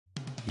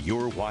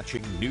You're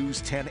watching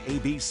News 10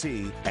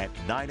 ABC at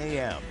 9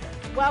 a.m.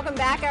 Welcome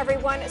back,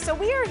 everyone. So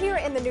we are here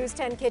in the News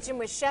 10 kitchen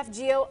with Chef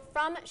Gio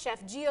from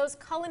Chef Gio's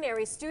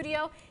Culinary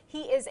Studio.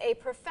 He is a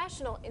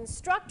professional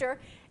instructor,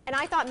 and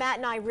I thought Matt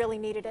and I really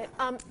needed it.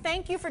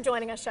 Thank you for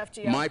joining us, Chef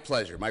Gio. My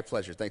pleasure. My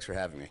pleasure. Thanks for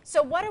having me.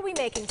 So what are we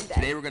making today?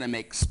 Today we're going to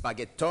make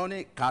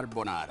spaghettone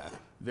carbonara.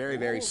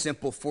 Very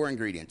simple. 4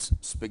 ingredients: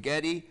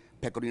 spaghetti,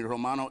 pecorino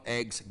romano,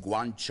 eggs,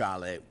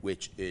 guanciale,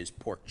 which is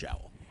pork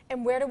jowl.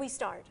 And where do we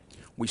start?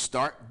 We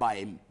start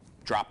by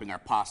dropping our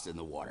pasta in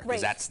the water,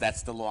 because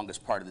that's the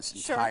longest part of this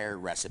entire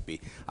recipe.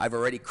 I've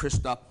already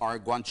crisped up our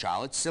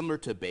guanciale. It's similar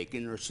to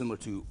bacon or similar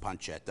to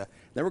pancetta.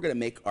 Then we're going to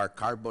make our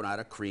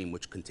carbonara cream,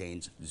 which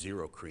contains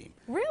 0 cream.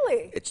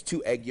 Really? It's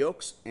 2 egg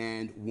yolks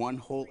and 1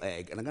 whole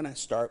egg. And I'm going to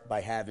start by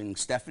having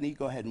Stephanie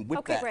go ahead and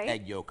whip that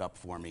egg yolk up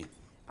for me.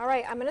 All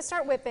right, I'm going to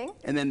start whipping.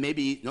 And then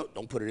maybe, no,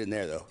 don't put it in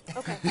there, though.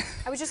 Okay.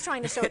 I was just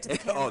trying to show it to the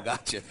camera. Oh,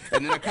 gotcha.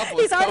 And then a couple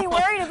He's already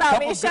worried about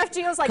me. Chef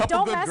Gio's like,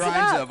 don't mess it up. Couple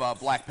good grinds of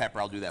black pepper.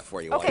 I'll do that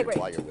for you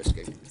while you're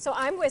whisking. So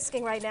I'm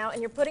whisking right now,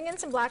 and you're putting in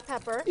some black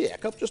pepper. Yeah,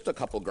 just a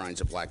couple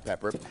grinds of black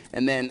pepper.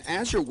 And then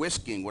as you're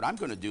whisking, what I'm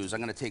going to do is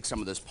I'm going to take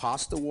some of this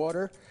pasta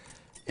water,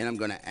 and I'm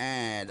going to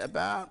add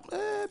about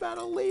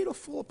a ladle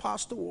full of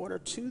pasta water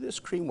to this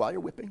cream while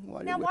you're whipping.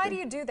 Now, why do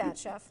you do that,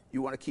 Chef?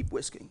 You want to keep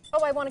whisking.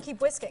 Oh, I want to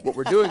keep whisking. What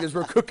we're doing is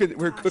we're cooking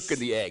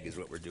the egg is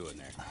what we're doing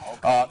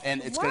there.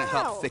 And it's going to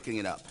help thicken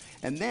it up.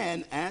 And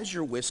then as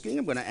you're whisking,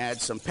 I'm going to add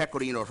some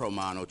pecorino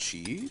romano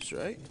cheese,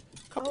 right?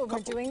 We're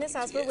doing this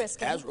as we're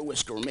whisking. As we're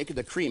whisking. We're making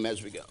the cream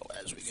as we go.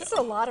 This is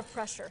a lot of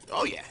pressure.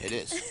 Oh, yeah, it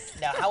is.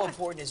 Now, how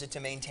important is it to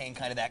maintain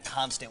kind of that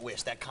constant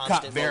whisk, that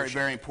constant motion?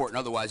 Very important.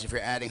 Otherwise, if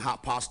you're adding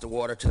hot pasta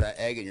water to that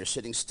egg and you're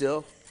sitting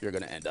still, you're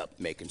going to end up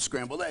making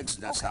scrambled eggs.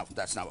 And that's not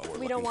what we're looking for.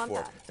 We don't want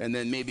that. And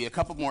then maybe a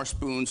couple more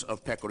spoons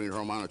of pecorino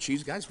romano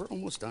cheese. Guys, we're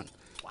almost done.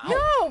 Wow.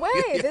 No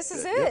way. This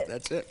is it. Yeah,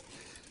 that's it.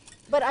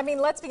 But I mean,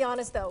 let's be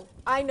honest though.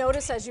 I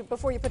noticed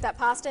before you put that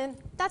pasta in,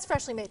 that's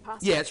freshly made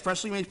pasta. Yeah, it's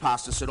freshly made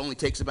pasta, so it only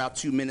takes about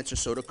 2 minutes or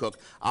so to cook.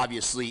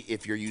 Obviously,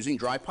 if you're using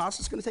dry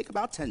pasta, it's going to take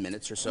about 10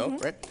 minutes or so,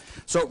 right?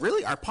 So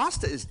really, our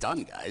pasta is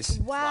done, guys.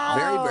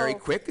 Wow. Very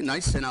quick,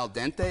 nice and al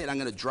dente, and I'm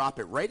going to drop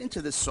it right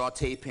into this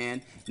saute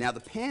pan. Now, the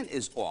pan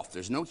is off.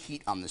 There's no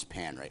heat on this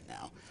pan right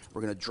now.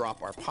 We're going to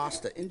drop our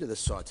pasta into the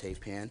saute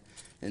pan,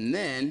 and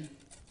then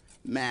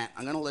Matt,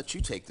 I'm going to let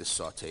you take this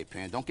saute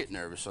pan. Don't get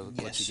nervous. I'll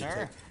let you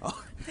take.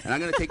 And I'm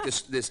going to take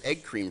this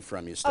egg cream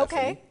from you, Stephanie.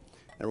 Okay.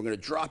 And we're going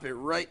to drop it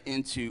right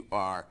into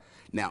our.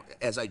 Now,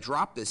 as I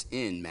drop this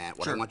in, Matt,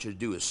 what I want you to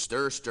do is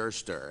stir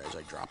as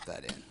I drop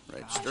that in.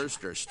 Right?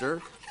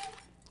 Stir.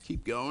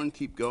 Keep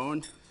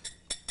going.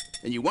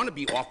 And you want to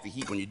be off the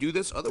heat when you do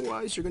this,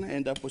 otherwise you're going to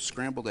end up with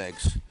scrambled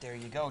eggs. There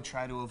you go.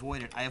 Try to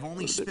avoid it. I have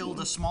only spilled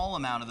a small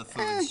amount of the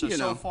food,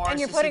 so far and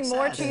you're putting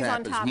more cheese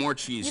on top. More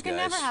cheese, You can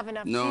never have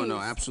enough cheese. No,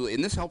 absolutely.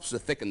 And this helps to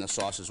thicken the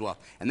sauce as well.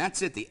 And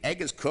that's it. The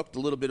egg is cooked. A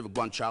little bit of a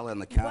guanciale on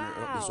the counter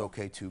is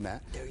okay too,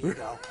 Matt. There you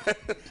go.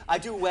 I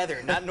do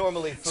weather, not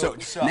normally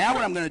food. So now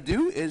what I'm going to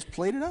do is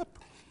plate it up.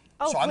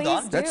 Oh, so I'm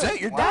done? That's it.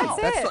 You're done.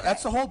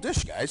 That's the whole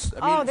dish, guys.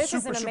 I mean, this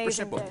is an super amazing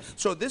simple. dish.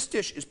 So this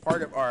dish is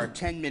part of our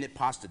 10-minute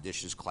pasta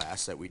dishes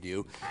class that we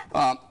do.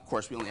 Of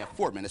course, we only have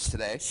 4 minutes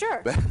today.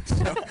 Sure. But,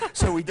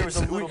 so we did a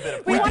little bit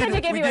of. We wanted to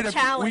give you a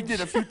challenge. We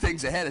did a few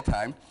things ahead of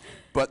time,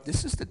 but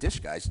this is the dish,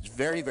 guys. It's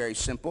very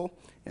simple.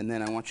 And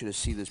then I want you to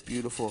see this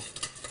beautiful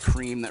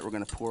cream that we're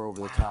going to pour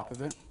over the top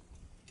of it.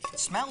 It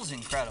smells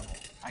incredible.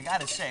 I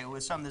gotta say, it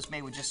was something that's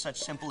made with just such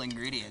simple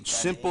ingredients.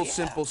 Simple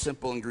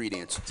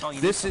ingredients.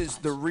 This is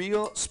the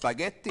real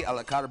spaghetti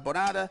alla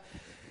carbonara.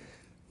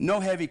 No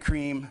heavy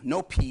cream,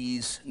 no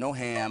peas, no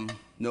ham,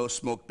 no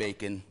smoked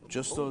bacon.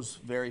 Just those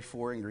very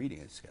 4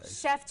 ingredients, guys.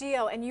 Chef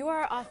Gio, and you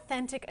are an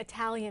authentic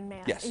Italian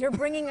man. Yes. You're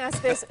bringing us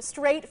this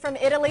straight from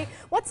Italy.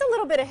 What's a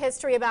little bit of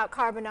history about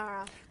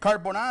carbonara?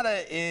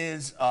 Carbonara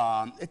is,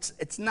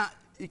 it's not.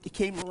 It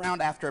came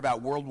around after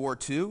about World War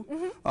II,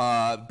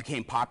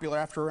 became popular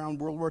after around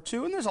World War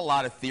II, and there's a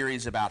lot of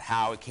theories about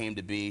how it came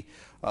to be.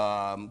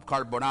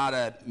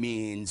 Carbonara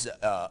means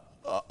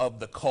of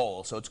the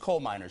coal, so it's coal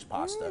miners'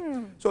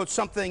 pasta. So it's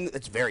something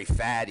that's very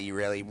fatty,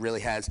 really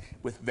has,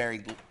 with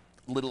very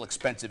little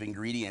expensive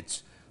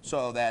ingredients,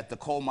 so that the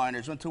coal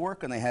miners went to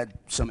work and they had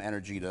some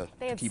energy to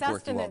keep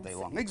working all day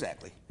long.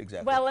 Exactly.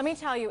 Well, let me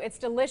tell you, it's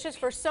delicious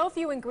for so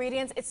few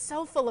ingredients. It's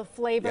so full of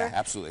flavor. Yeah,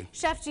 absolutely.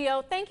 Chef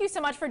Gio, thank you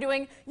so much for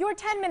doing your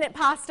 10-minute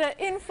pasta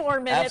in 4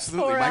 minutes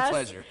for us. My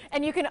pleasure.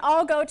 And you can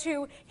all go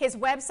to his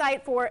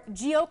website for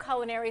Gio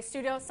Culinary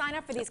Studio. Sign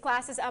up for these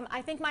classes.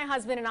 I think my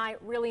husband and I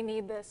really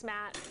need this,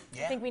 Matt.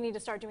 Yeah. I think we need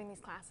to start doing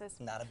these classes.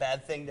 Not a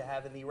bad thing to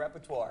have in the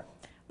repertoire.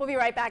 We'll be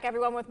right back,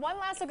 everyone, with one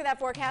last look at that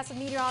forecast with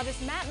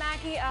meteorologist Matt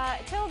Mackey.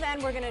 Till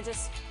then, we're going to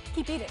just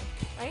keep eating,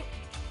 right?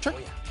 Sure. Oh,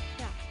 yeah.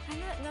 Yeah.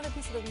 And another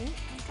piece of the meat.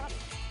 Got it.